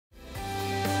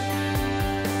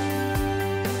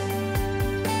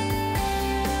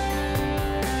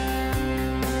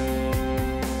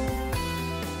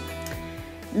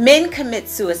Men commit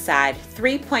suicide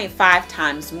 3.5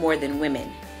 times more than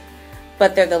women,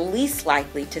 but they're the least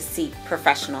likely to seek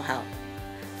professional help.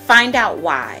 Find out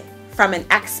why from an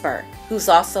expert who's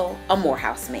also a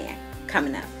Morehouse man,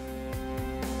 coming up.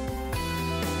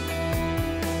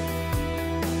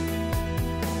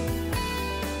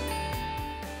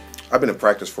 I've been in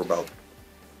practice for about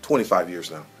 25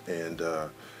 years now, and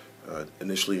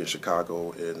initially in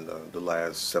Chicago, in the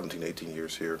last 17, 18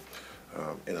 years here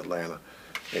in Atlanta.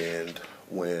 And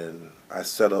when I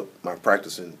set up my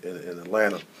practice in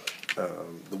Atlanta,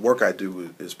 the work I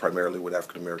do is primarily with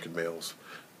African American males,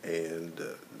 and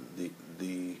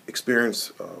the experience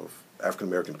of African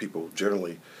American people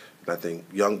generally, and I think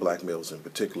young black males in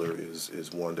particular,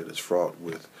 is one that is fraught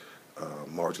with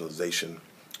marginalization,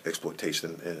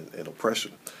 exploitation, and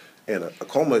oppression. And a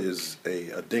coma is a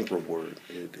Adinkra word.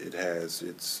 It has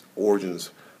its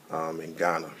origins in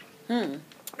Ghana.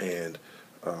 And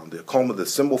the coma, the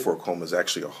symbol for a coma is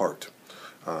actually a heart.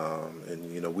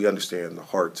 And you know, we understand the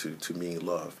heart to mean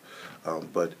love.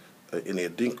 But in the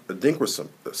Adinkra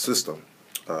system,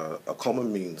 a coma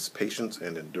means patience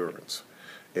and endurance.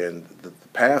 And the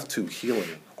path to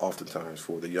healing, oftentimes,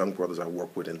 for the young brothers I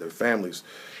work with and their families,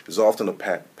 is often a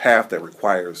path that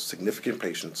requires significant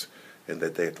patience and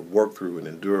that they have to work through and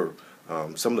endure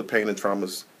some of the pain and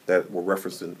traumas that were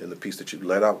referenced in the piece that you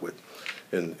led out with.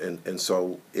 And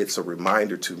so it's a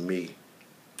reminder to me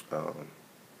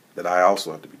that I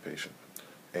also have to be patient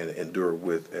and endure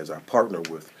with, as I partner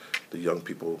with the young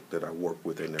people that I work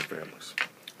with and their families.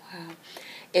 Wow.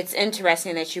 It's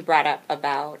interesting that you brought up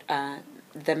about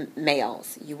the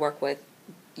males. You work with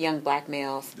young black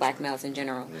males in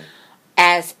general. Mm-hmm.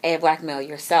 As a black male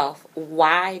yourself,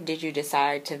 why did you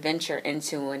decide to venture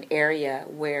into an area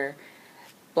where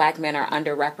black men are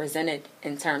underrepresented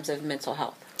in terms of mental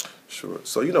health? Sure.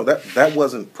 So you know that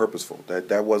wasn't purposeful.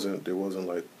 There wasn't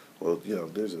like, well, you know,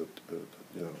 there's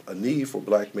a need for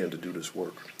black men to do this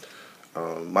work.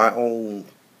 My own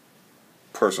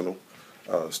personal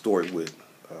story with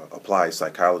applied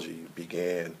psychology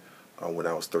began when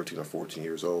I was 13 or 14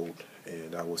 years old,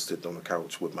 and I was sitting on the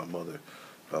couch with my mother,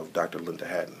 of Dr. Linda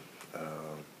Hatton.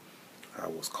 I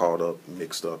was caught up,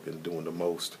 mixed up in doing the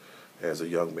most as a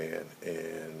young man,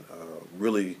 and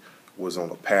really was on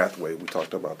a pathway. We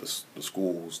talked about the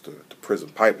schools, the prison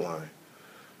pipeline.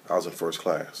 I was in first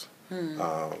class. And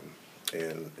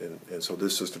so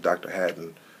this sister, Dr.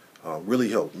 Hatton, really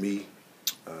helped me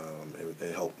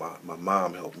and helped my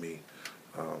mom helped me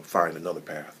find another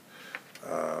path.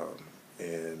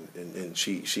 And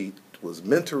she was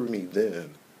mentoring me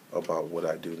then about what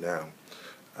I do now.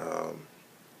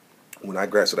 When I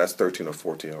graduated, so that's 13 or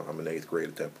 14, I'm in 8th grade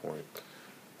at that point.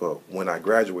 But when I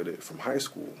graduated from high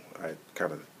school, I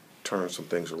kind of turned some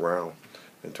things around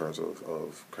in terms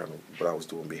of kind of what I was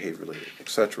doing behaviorally,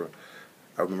 etc.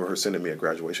 I remember her sending me a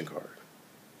graduation card.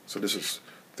 So this is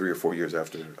 3 or 4 years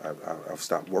after I've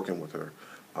stopped working with her.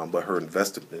 But her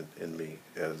investment in me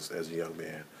as a young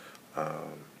man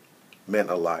meant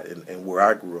a lot. And where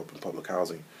I grew up in public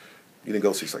housing, you didn't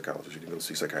go see psychologists, you didn't go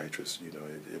see psychiatrists. You know,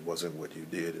 it wasn't what you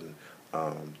did. And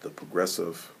the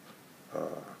progressive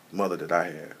mother that I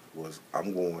had was,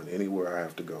 I'm going anywhere I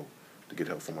have to go to get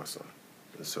help for my son.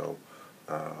 And so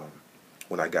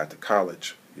when I got to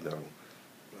college, you know,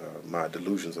 my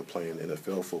delusions of playing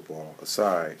NFL football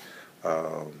aside,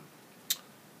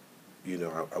 you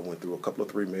know, I went through a couple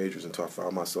of 3 majors until I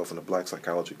found myself in a black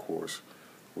psychology course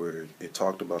where it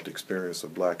talked about the experience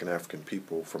of black and African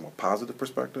people from a positive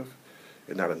perspective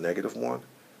and not a negative one,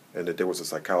 and that there was a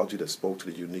psychology that spoke to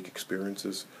the unique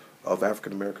experiences of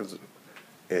African Americans,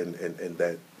 and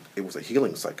that it was a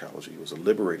healing psychology, it was a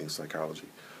liberating psychology,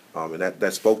 and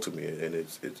that spoke to me, and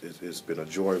it's been a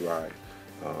joyride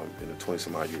in the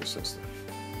 20-some odd years since then.